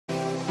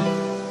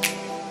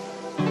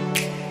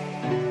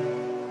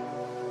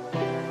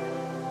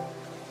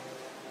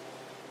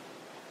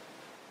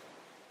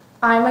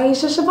I'm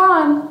Aisha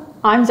Chabane.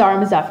 I'm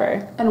Zahra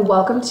Muzaffar. And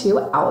welcome to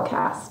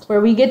Owlcast, where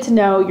we get to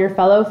know your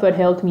fellow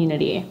Foothill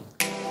community.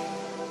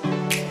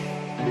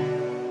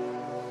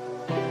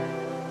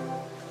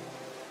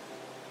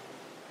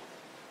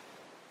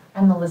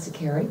 I'm Milissa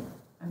Carey.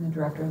 I'm the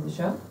director of the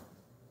show.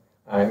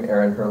 I'm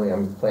Aaron Hurley.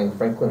 I'm playing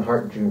Franklin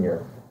Hart Jr.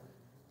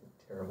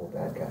 Terrible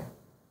bad guy.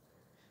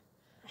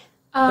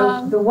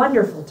 The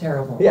wonderful,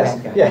 terrible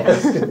bad guy.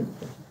 Yes.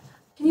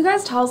 Can you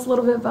guys tell us a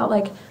little bit about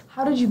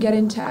how did you get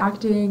into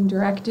acting,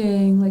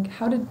 directing?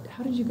 How did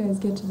you guys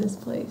get to this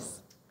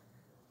place?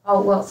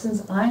 Oh, well,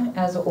 since I'm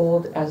as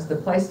old as the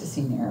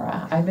Pleistocene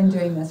era, I've been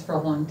doing this for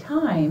a long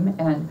time,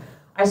 and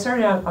I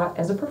started out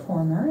as a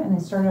performer, and I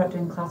started out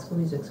doing classical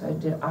music, so I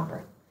did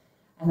opera.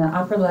 And then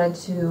opera led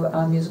to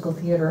musical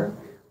theater,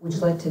 which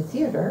led to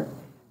theater,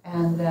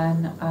 and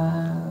then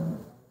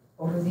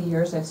over the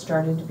years I've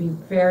started to be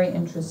very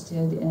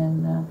interested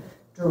in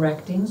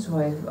directing, so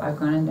I've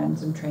gone and done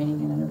some training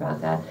in and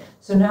about that.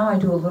 So now I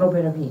do a little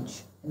bit of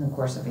each in the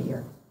course of a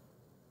year.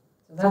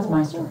 So that's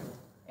my story.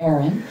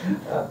 Aaron?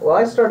 Well,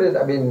 I started,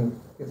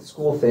 with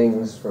school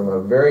things from a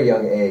very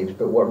young age,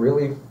 but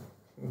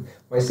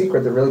my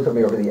secret that really put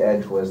me over the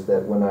edge was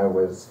that when I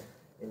was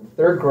in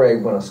third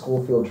grade, went on a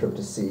school field trip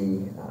to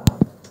see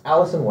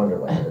Alice in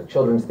Wonderland at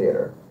Children's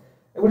Theater,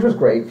 which was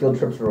great. Field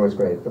trips were always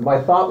great. But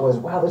my thought was,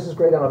 wow, this is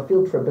great on a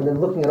field trip, and then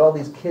looking at all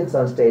these kids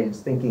on stage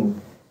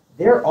thinking,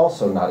 they're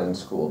also not in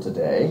school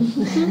today.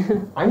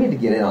 I need to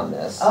get in on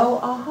this. Oh,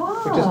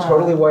 aha. Which is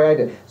totally why I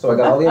did. So I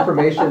got all the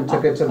information,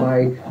 took it to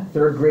my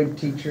third grade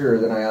teacher,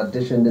 then I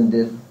auditioned and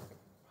did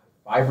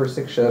 5 or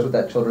 6 shows with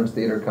that children's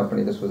theater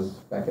company. This was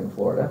back in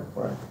Florida,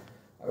 where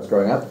I was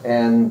growing up.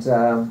 And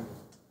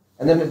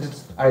then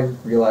I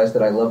realized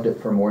that I loved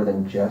it for more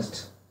than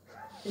just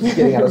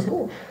getting out of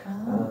school.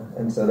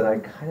 And so then I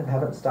kind of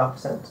haven't stopped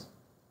since.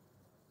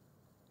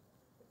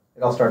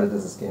 It all started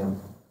as a scam.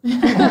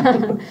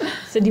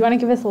 So do you want to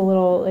give us a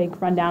little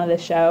rundown of the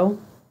show?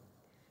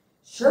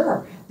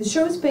 Sure. The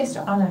show is based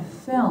on a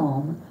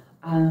film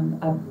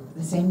of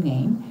the same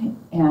name,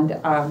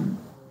 and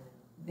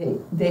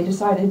they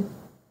decided,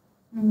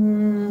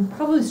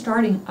 probably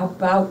starting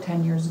about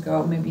 10 years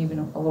ago, maybe even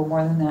a little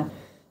more than that,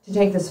 to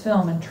take this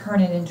film and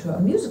turn it into a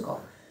musical.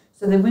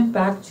 So they went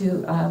back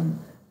to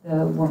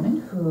the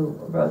woman who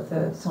wrote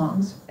the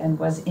songs and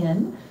was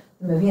in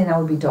the movie, and that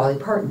would be Dolly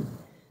Parton.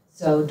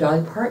 So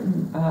Dolly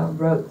Parton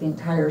wrote the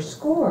entire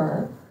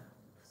score,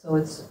 so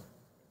it's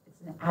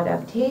an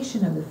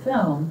adaptation of the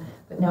film,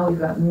 but now we've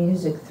got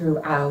music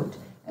throughout,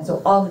 and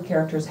so all the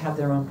characters have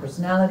their own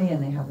personality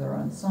and they have their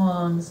own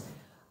songs,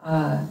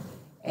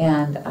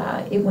 and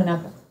it went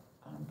up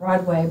on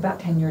Broadway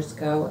about 10 years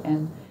ago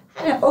and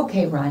had an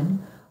okay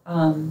run,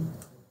 and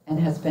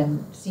has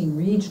been seen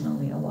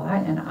regionally a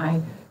lot, and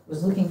I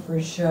was looking for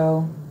a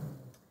show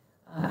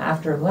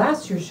after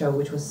last year's show,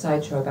 which was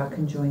Sideshow about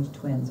conjoined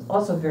twins,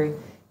 also a very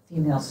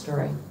female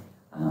story.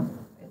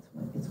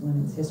 It's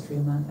Women's History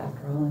Month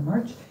after all in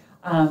March,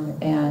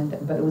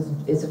 but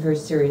it's a very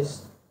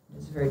serious,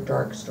 it's a very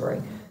dark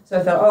story. So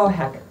I thought, oh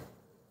heck,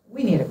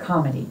 we need a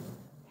comedy.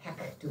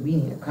 Heck, do we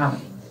need a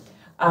comedy?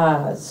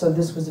 So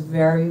this was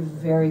very,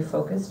 very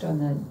focused on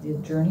the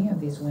journey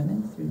of these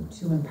women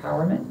to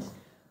empowerment,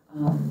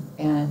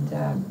 and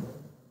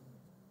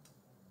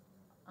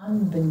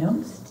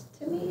unbeknownst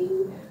to me,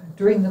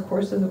 during the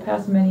course of the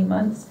past many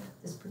months,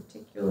 this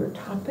particular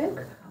topic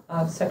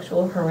of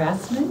sexual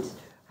harassment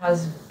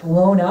has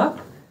blown up,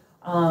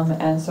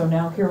 and so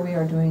now here we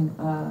are doing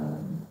a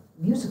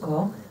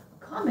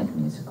comic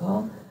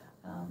musical,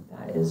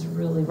 that is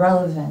really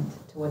relevant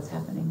to what's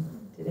happening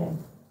today.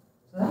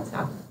 So that's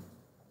how.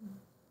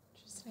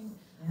 Interesting.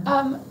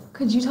 Yeah.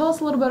 Could you tell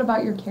us a little bit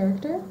about your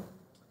character?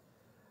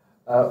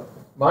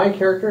 My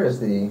character is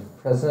the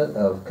president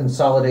of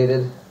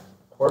Consolidated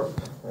Corp,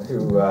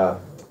 who...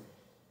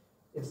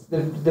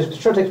 The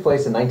show takes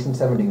place in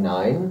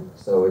 1979,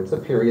 so it's a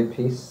period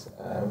piece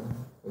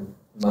with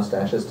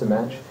mustaches to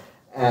match.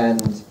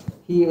 And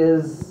he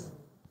is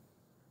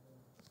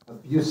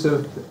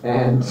abusive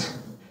and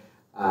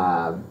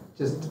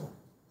just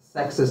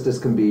sexist as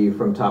can be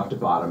from top to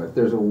bottom. If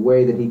there's a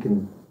way that he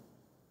can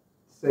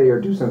say or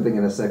do something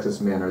in a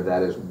sexist manner,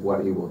 that is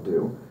what he will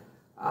do.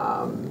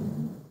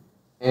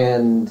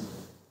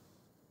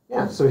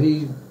 So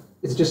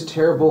it's just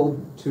terrible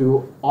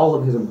to all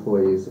of his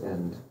employees,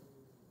 and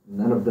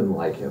none of them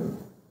like him.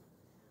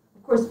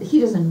 Of course, he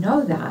doesning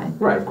know that.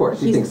 Right, of course.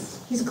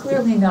 He's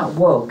clearly not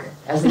woke,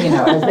 but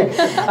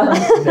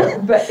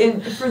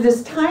for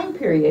this time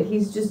period,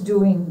 he's just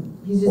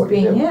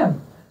being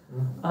him.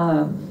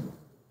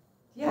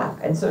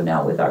 And so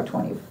now with our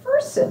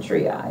 21st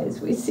century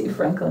eyes, we see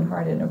Franklin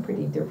Hart in a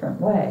pretty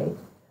different way.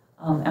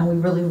 And we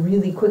really,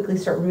 really quickly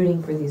start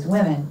rooting for these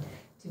women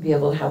to be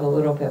able to have a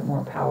little bit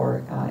more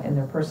power in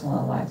their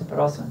personal lives, but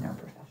also in their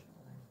professional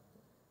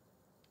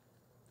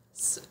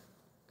lives.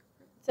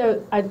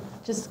 So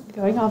just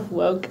going off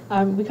woke,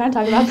 we kind of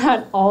talk about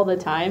that all the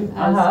time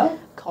as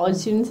college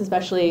students,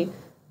 especially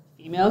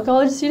female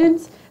college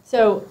students.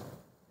 So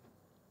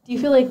do you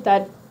feel like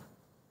that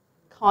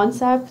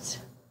concept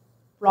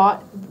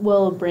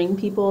will bring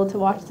people to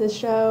watch this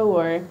show,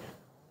 or?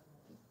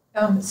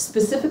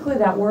 Specifically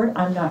that word,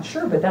 I'm not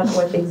sure, but that's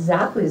what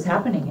exactly is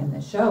happening in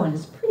the show, and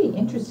it's pretty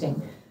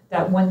interesting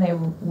that when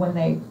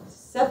they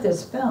set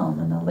this film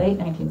in the late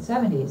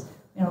 1970s,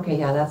 okay,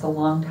 yeah, that's a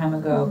long time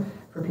ago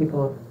for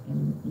people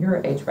in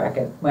your age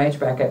bracket, my age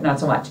bracket, not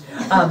so much.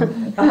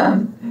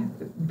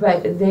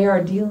 But they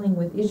are dealing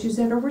with issues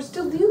that we're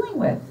still dealing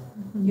with.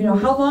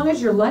 How long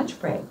is your lunch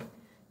break?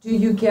 Do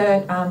you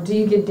get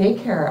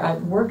daycare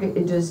at work?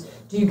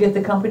 Do you get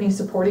the company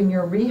supporting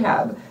your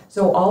rehab?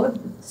 So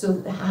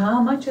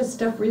how much has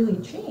stuff really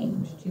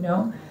changed?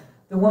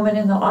 The woman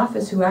in the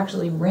office who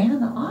actually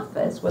ran the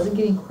office wasn't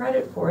getting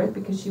credit for it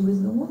because she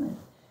was the woman.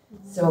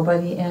 So by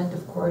the end,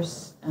 of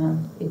course,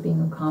 it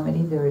being a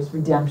comedy, there is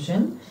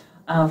redemption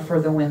for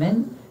the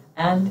women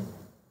and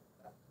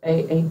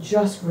a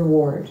just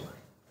reward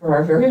for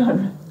our very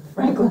own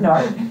Franklin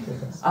Hart,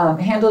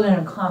 handled in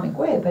a comic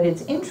way. But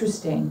it's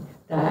interesting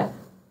that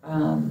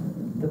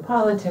the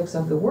politics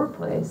of the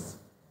workplace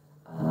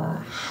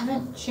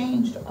haven't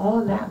changed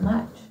all that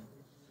much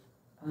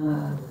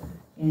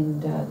in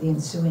the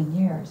ensuing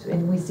years.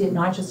 And we see it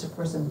not just, of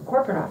course, in the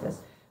corporate office,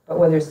 but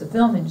whether it's the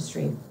film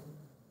industry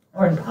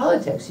or in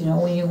politics.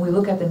 When we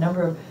look at the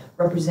number of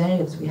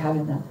representatives we have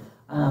in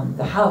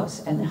the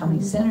House and how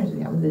many senators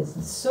we have, it's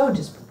so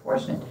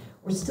disproportionate.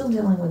 We're still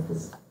dealing with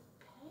this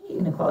pay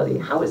inequality.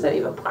 How is that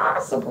even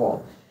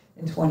possible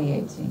in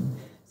 2018?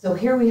 So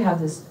here we have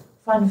this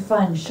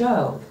fun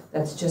show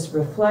that's just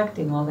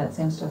reflecting all that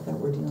same stuff that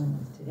we're dealing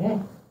with today.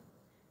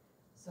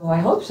 So I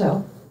hope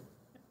so.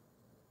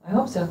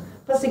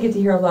 Plus they get to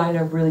hear a lot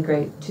of really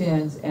great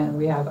tunes, and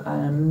we have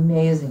an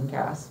amazing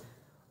cast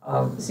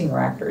of senior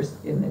actors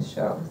in this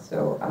show.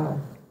 So,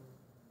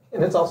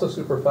 and it's also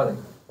super funny.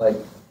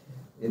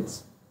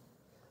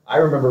 I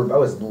remember I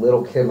was a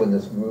little kid when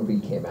this movie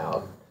came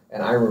out,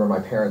 and I remember my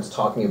parents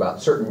talking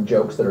about certain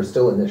jokes that are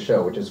still in this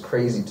show, which is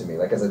crazy to me.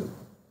 As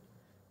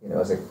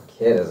a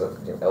kid, as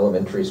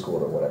elementary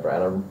school or whatever,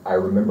 and I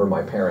remember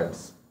my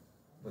parents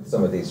with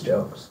some of these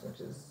jokes,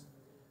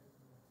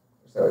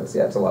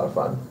 it's a lot of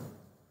fun.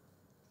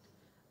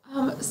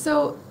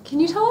 So can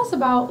you tell us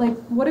about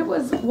what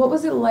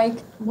is it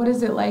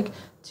like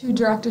to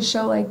direct a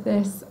show like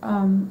this,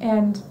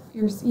 and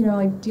you're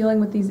dealing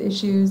with these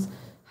issues?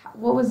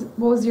 What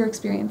was your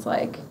experience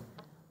like?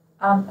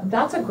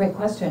 That's a great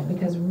question,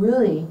 because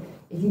really,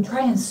 if you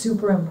try and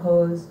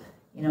superimpose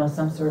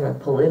some sort of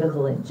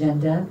political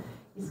agenda,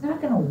 it's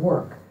not going to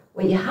work.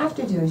 What you have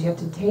to do is you have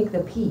to take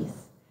the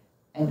piece,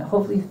 and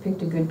hopefully you've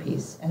picked a good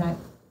piece, and I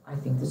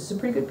think this is a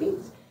pretty good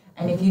piece.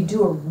 And if you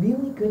do a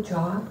really good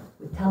job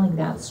with telling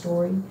that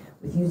story,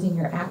 with using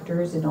your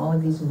actors in all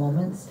of these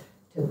moments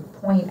to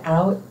point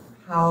out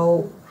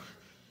how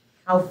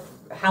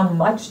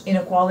much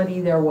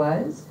inequality there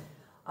was,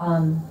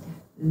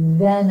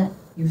 then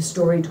you've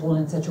story told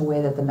in such a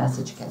way that the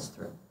message gets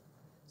through.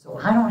 So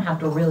I don't have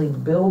to really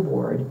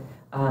billboard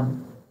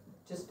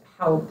just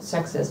how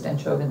sexist and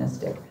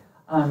chauvinistic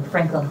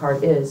Franklin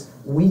Hart is.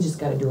 We just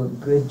got to do a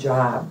good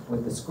job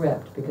with the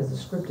script, because the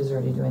script is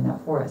already doing that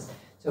for us.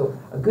 So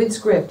a good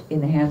script in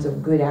the hands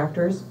of good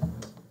actors,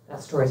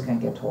 that story's going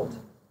to get told.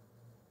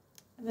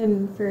 And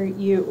then for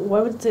you,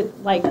 what was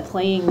it like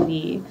playing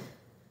the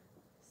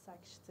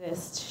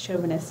sexist,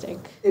 chauvinistic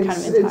kind of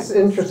antagonist? It's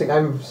interesting.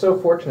 I'm so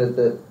fortunate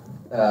that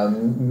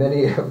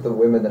many of the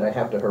women that I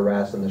have to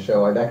harass in the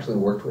show I've actually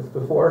worked with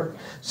before.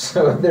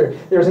 So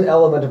there's an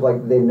element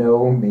of they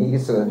know me,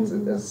 so it's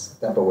a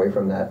step away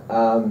from that.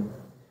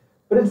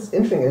 But it's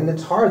interesting, and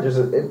it's hard.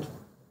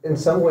 In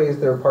some ways,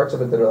 there are parts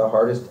of it that are the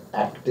hardest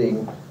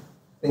acting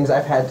things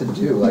I've had to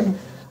do.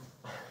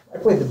 I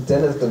played the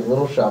dentist in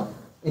Little Shop,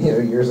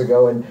 years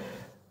ago, and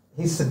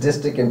he's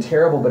sadistic and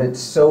terrible, but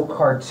it's so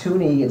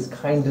cartoony. It's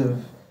kind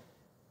of,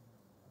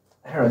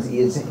 I don't know,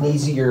 it's an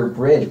easier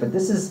bridge. But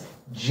this is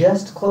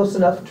just close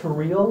enough to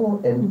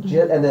real, and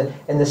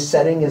the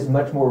setting is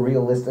much more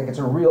realistic. It's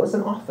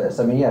an office.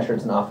 I mean, yeah, sure,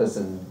 it's an office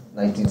in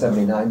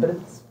 1979, but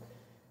it's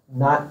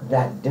not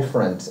that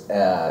different.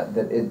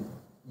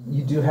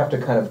 You do have to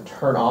kind of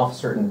turn off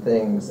certain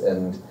things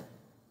and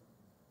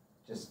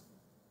just,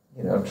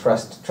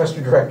 trust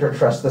your director,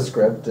 trust the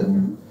script,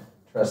 and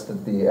trust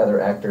that the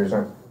other actors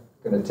aren't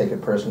going to take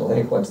it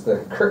personally once the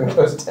curtain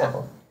goes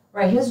down.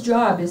 Right, his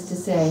job is to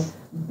say,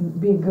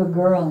 be a good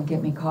girl and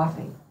get me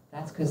coffee.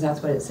 That's because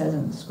that's what it says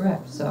in the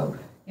script. So,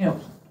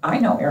 I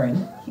know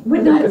Aaron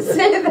would not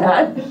say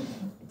that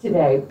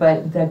today,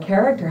 but the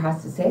character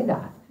has to say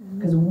that,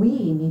 because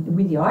we,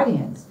 the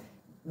audience,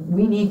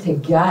 we need to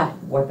get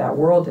what that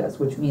world is,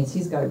 which means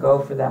he's got to go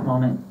for that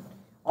moment,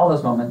 all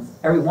those moments,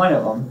 every one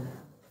of them,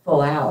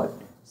 full out,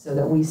 so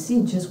that we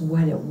see just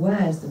what it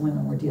was the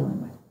women were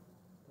dealing with.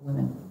 The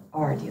women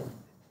are dealing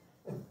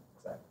with.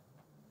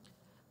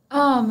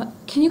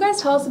 Can you guys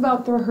tell us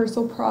about the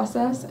rehearsal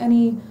process?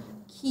 Any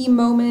key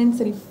moments,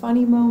 any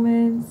funny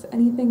moments,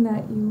 anything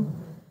that you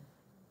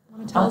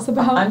want to tell us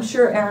about? I'm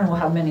sure Aaron will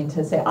have many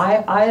to say.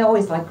 I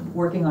always like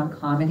working on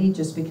comedy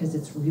just because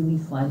it's really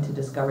fun to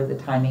discover the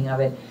timing of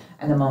it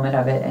and the moment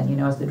of it. And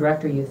as the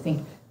director, you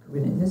think, we're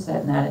going to do this,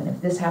 that, and that, and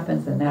if this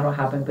happens, then that'll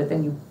happen. But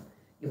then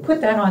you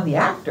put that on the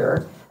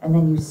actor, and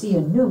then you see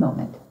a new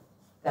moment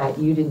that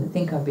you didn't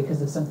think of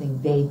because of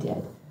something they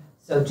did.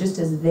 So just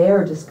as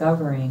they're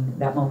discovering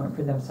that moment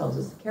for themselves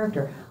as the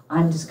character,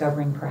 I'm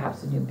discovering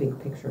perhaps a new big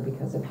picture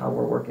because of how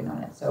we're working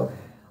on it. So,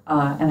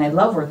 and I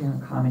love working on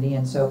comedy,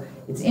 and so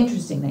it's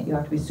interesting that you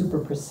have to be super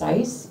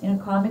precise in a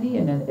comedy,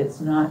 and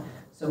it's not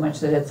so much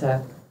that it's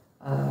a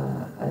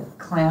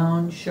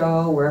clown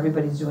show where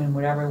everybody's doing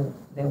whatever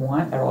they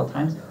want at all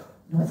times.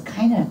 No, it's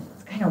kind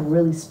of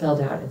really spelled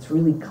out. It's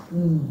really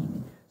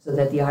clean, so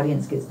that the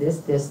audience gets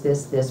this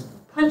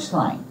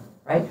punchline,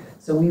 right?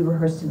 So we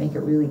rehearse to make it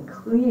really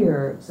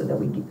clear so that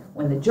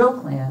when the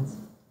joke lands,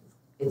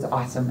 it's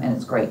awesome and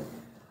it's great.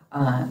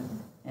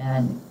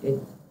 And it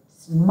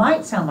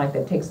might sound like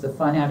that takes the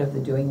fun out of the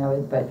doing of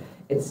it, but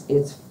it's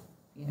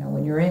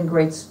when you're in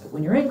great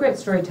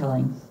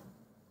storytelling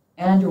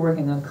and you're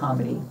working on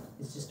comedy,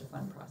 it's just a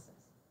fun process.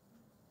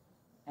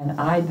 And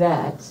I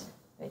bet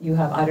that you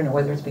have, I don't know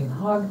whether it's being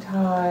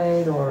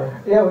hog-tied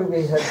or... Yeah,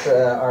 we had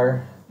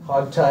our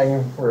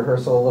hog-tying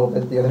rehearsal a little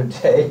bit the other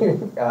day.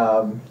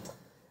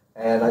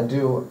 And I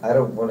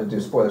don't want to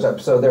do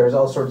spoilers. So there's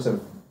all sorts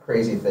of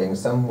crazy things,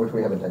 some which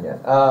we haven't done yet.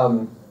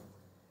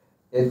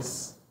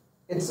 It's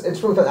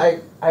really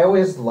fun. I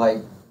always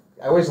like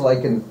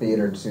in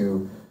theater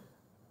to...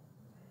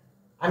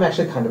 I'm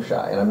actually kind of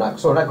shy, and I'm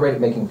not great at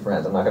making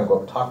friends. I'm not going to go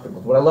up and talk to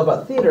people. What I love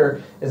about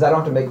theater is I don't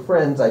have to make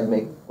friends. I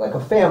make like a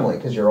family,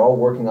 because you're all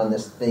working on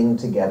this thing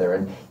together.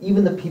 And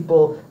even the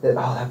people that,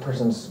 that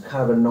person's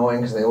kind of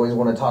annoying because they always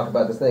want to talk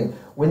about this thing,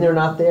 when they're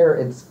not there,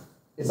 it's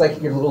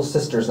like your little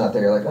sister's not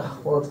there. You're like,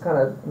 oh, well, it's kind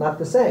of not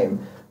the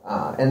same.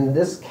 And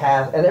this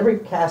cast, and every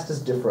cast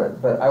is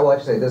different, but I will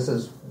actually say this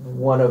is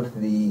one of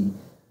the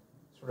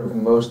sort of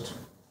most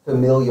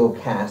familial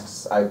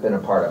casts I've been a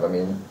part of. I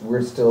mean,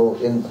 we're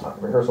still in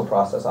rehearsal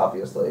process,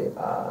 obviously,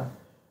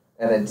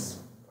 and it's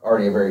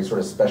already a very sort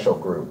of special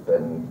group,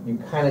 and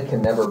you kind of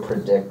can never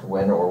predict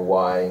when or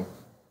why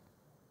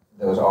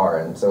those are,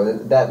 and so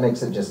that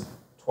makes it just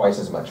twice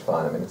as much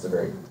fun. I mean, it's a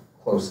very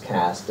close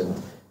cast, and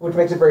which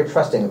makes it very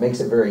trusting. It makes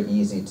it very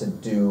easy to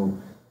do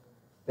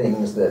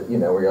things that,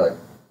 where you're like,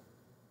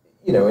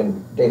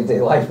 in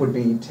day-to-day life would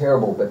be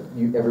terrible, but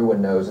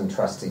everyone knows and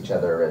trusts each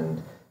other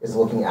and is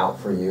looking out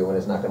for you and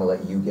is not going to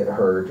let you get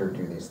hurt or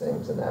do these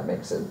things, and that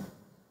makes it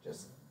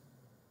just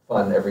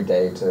fun every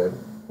day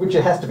which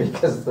it has to be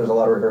because there's a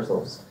lot of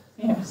rehearsals.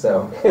 Yeah.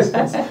 So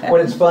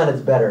when it's fun,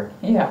 it's better.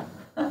 Yeah.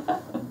 So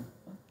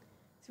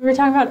we were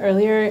talking about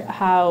earlier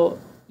how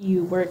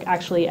you work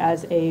actually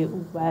as a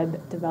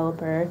web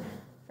developer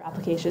for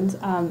applications.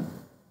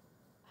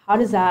 How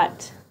does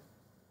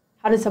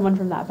someone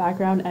from that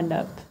background end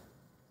up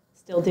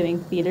still doing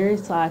theater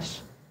 /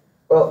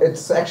 Well,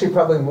 it's actually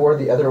probably more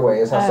the other way,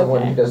 is how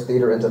someone who does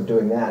theater ends up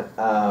doing that.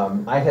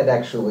 I had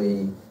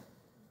actually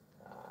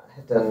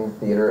had done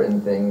theater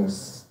and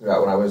things throughout.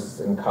 When I was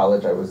in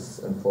college, I was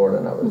in Florida,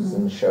 and I was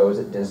in shows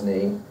at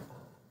Disney.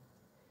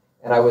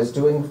 And I was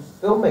doing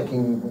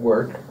filmmaking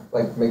work,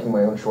 like making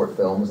my own short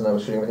films, and I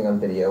was shooting everything on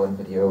video, and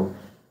video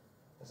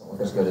doesn't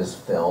look as good as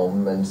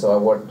film. And so I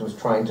was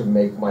trying to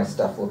make my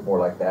stuff look more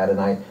like that,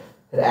 and I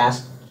had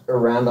asked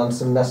around on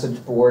some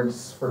message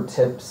boards for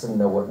tips, and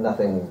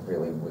nothing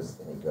really was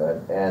any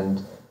good.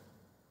 And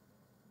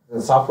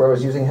the software I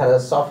was using had a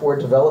software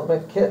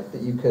development kit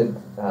that you could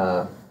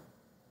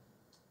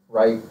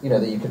write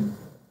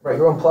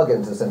your own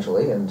plugins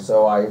essentially. And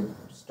so I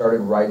started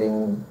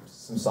writing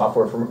some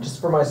software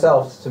for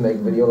myself to make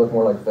video look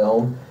more like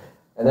film.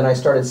 And then I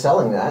started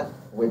selling that,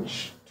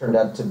 which turned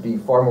out to be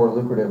far more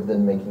lucrative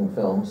than making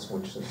films,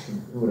 which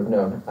who would have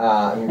known?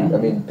 I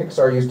mean,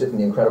 Pixar used it in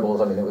The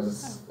Incredibles. I mean, it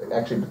was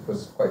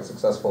quite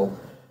successful.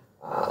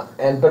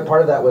 But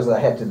part of that was that I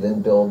had to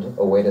then build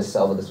a way to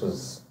sell it. This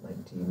was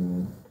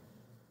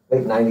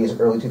late 90s,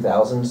 early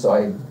 2000s, so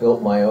I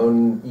built my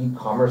own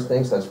e-commerce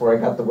thing, so that's where I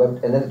got the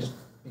web, and then it just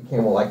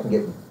became, well, I can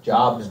get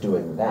jobs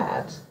doing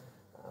that,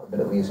 but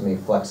it leaves me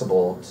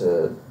flexible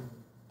to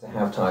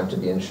have time to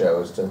be in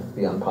shows, to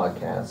be on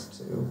podcasts,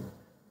 to do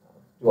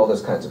all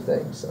those kinds of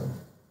things. So.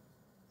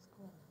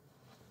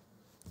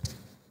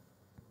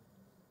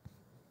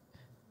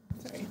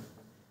 Sorry.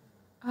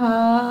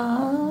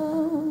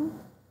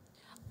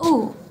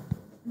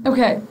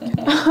 Okay.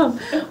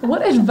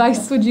 What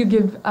advice would you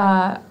give?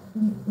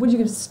 Would you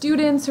give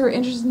students who are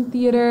interested in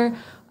theater?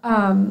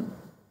 And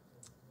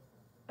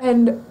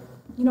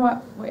you know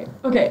what? Wait.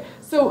 Okay.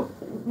 So,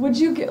 would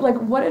you get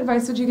what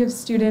advice would you give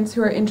students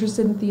who are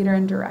interested in theater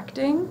and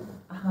directing?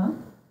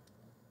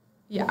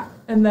 Yeah.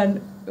 And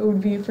then it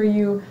would be for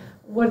you.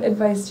 What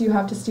advice do you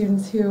have to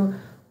students who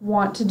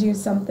want to do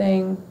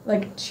something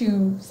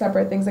two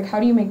separate things? How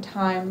do you make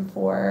time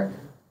for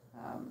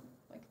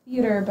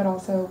theater, but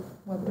also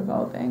web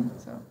developing?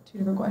 So 2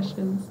 different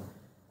questions.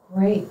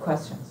 Great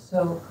questions.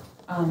 So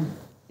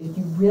if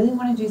you really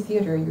want to do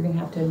theater, you're going to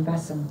have to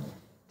invest some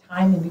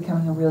time in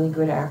becoming a really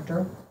good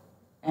actor.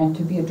 And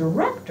to be a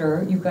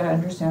director, you've got to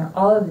understand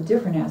all of the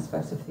different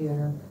aspects of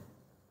theater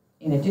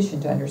in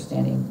addition to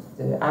understanding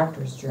the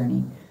actor's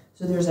journey.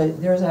 So there's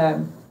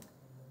a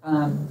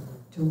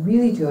to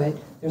really do it,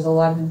 there's a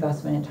lot of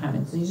investment in time.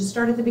 And so you just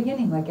start at the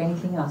beginning, like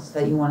anything else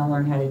that you want to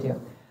learn how to do.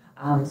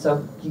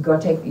 So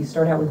you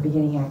start out with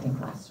beginning acting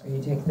class, or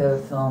you take the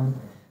film,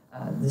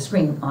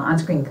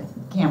 on-screen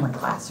camera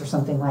class or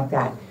something like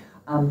that.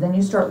 Then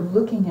you start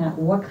looking at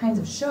what kinds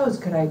of shows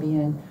could I be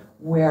in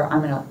where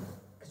I'm going to,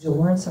 because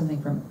you'll learn something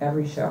from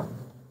every show,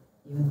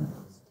 even the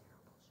most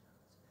terrible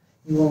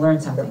shows. You will learn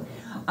something.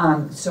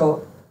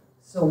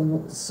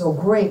 So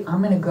great,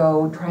 I'm going to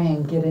go try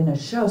and get in a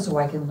show so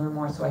I can learn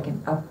more, so I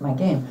can up my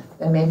game.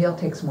 Then maybe I'll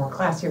take some more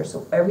class here.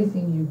 So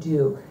everything you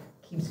do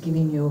keeps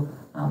giving you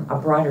a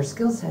broader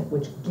skill set,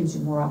 which gives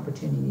you more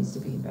opportunities to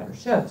be in better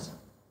shows.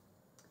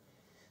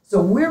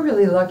 So we're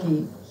really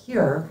lucky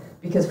here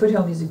because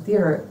Foothill Music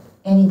Theater,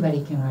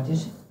 anybody can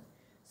audition.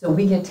 So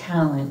we get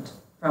talent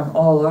from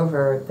all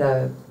over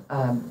the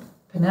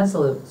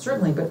peninsula,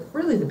 certainly, but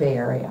really the Bay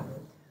Area.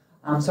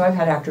 So I've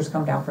had actors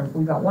come down from,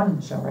 we've got one in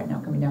the show right now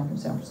coming down from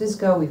San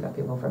Francisco. We've got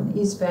people from the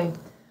East Bay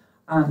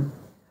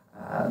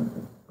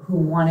who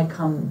want to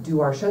come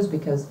do our shows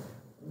because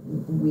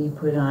we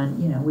put on,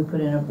 we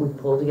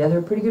pull together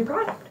a pretty good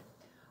product.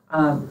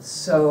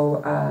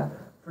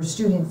 For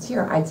students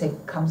here, I'd say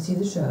come see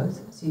the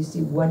shows so you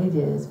see what it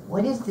is.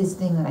 What is this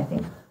thing that I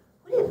think,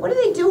 what are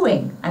they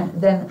doing?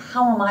 And then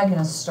how am I going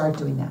to start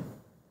doing that? I'm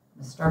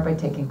going to start by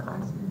taking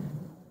class.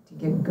 To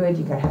get good,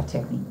 you got to have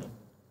technique.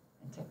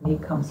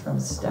 Technique comes from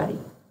study.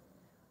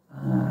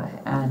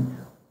 And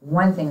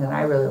one thing that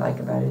I really like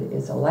about it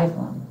is a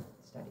lifelong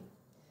study.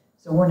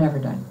 So we're never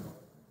done.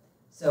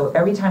 So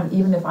every time,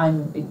 even if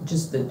I'm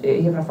just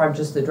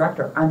the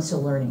director, I'm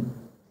still learning.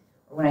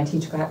 Or when I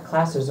teach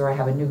classes or I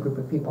have a new group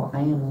of people, I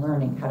am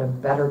learning how to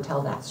better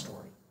tell that story.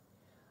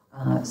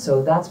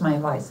 So that's my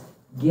advice.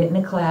 Get in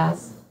a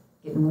class,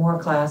 get in more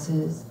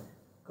classes,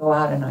 go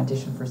out and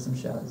audition for some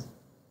shows.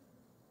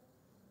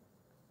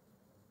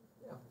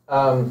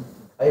 I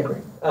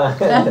agree.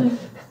 But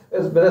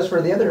as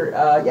for the other,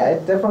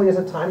 it definitely is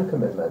a time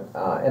commitment,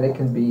 and it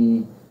can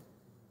be,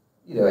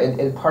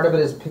 and part of it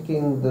is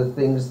picking the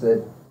things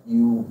the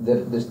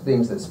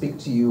things that speak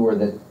to you or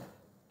that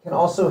can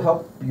also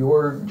help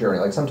your journey.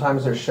 Like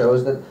sometimes there's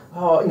shows that,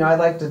 I'd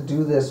like to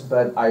do this,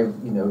 but I've,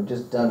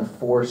 just done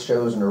 4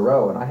 shows in a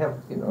row, and I have,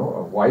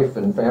 a wife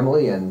and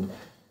family, and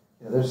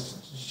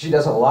she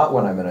does a lot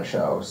when I'm in a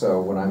show.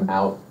 So when I'm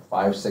out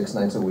 5-6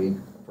 nights a week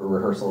for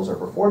rehearsals or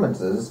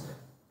performances,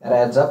 that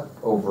adds up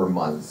over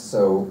months.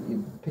 So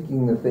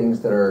picking the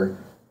things that are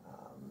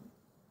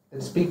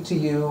that speak to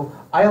you.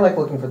 I like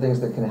looking for things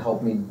that can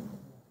help me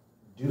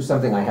do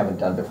something I haven't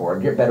done before,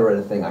 get better at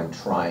a thing I'm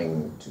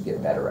trying to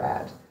get better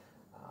at.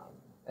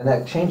 And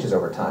that changes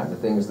over time. The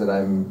things that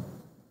I'm,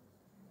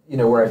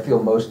 where I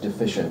feel most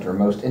deficient or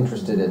most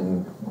interested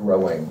in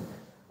growing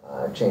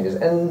changes.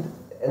 And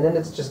then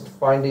it's just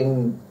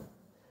finding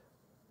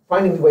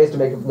ways to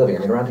make a living. I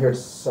mean, around here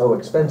it's so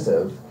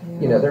expensive.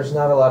 Yeah. There's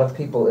not a lot of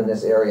people in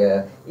this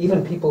area,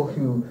 even people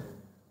who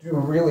do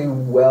really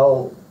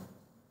well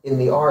in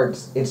the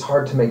arts. It's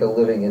hard to make a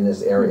living in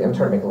this area. I'm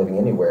trying to make a living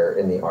anywhere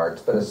in the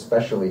arts, but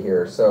especially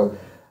here. So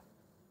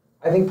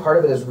I think part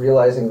of it is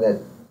realizing that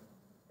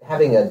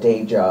having a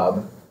day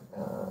job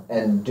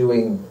and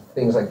doing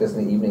things like this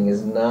in the evening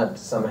is not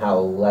somehow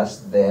less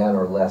than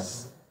or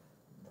less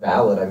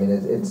valid. I mean,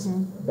 it's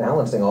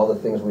balancing all the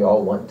things we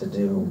all want to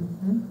do.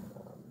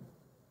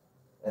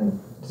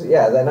 And so,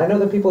 then I know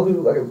the people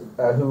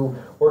who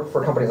work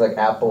for companies like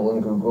Apple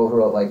and Google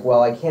who are like,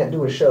 well, I can't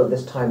do a show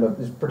this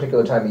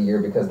particular time of year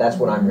because that's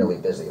when I'm really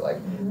busy. Like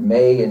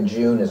May and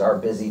June is our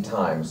busy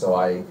time, so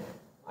I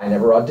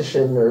never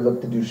audition or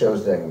look to do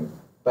shows then.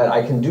 But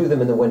I can do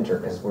them in the winter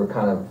because we're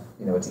kind of,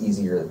 it's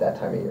easier at that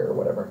time of year or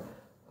whatever.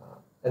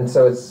 And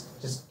so it's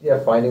just,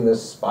 finding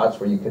those spots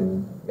where you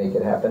can make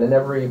it happen. And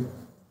every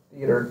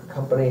theater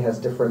company has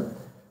different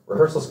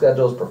rehearsal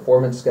schedules,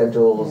 performance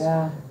schedules.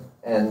 Yeah.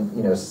 And,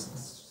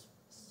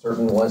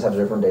 certain ones have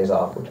different days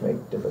off, which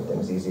make different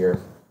things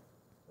easier.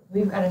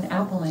 We've got an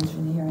Apple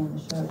engineer in the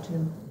show,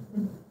 too.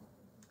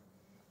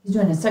 He's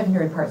doing a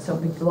secondary part, so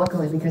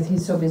luckily, because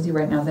he's so busy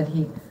right now that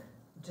he,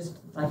 just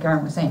like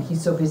Aaron was saying,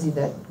 he's so busy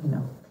that,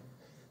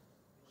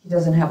 he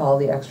doesn't have all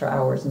the extra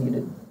hours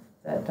needed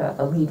that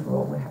a lead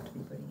role would have to be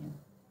putting in.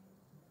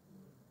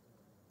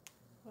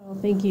 Well,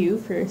 thank you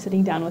for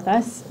sitting down with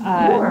us. You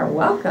are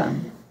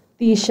welcome.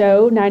 The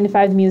show, 9 to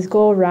 5 the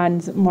Musical,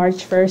 runs March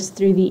 1st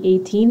through the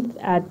 18th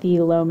at the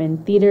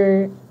Lohman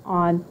Theater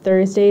on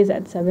Thursdays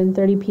at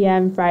 7:30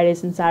 p.m.,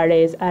 Fridays and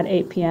Saturdays at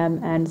 8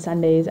 p.m., and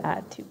Sundays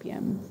at 2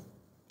 p.m.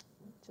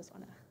 Just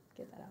want to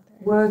get that out there.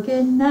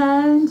 Working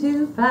 9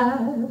 to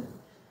 5.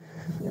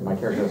 Yeah, my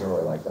character doesn't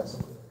really like that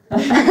song.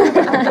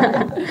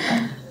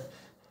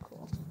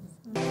 Cool.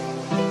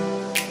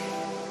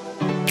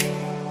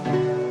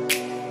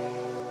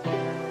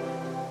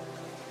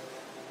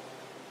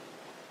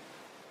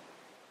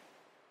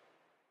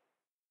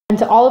 And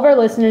to all of our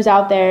listeners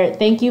out there,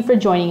 thank you for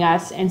joining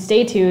us, and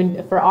stay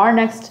tuned for our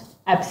next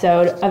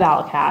episode of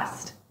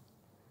Outcast.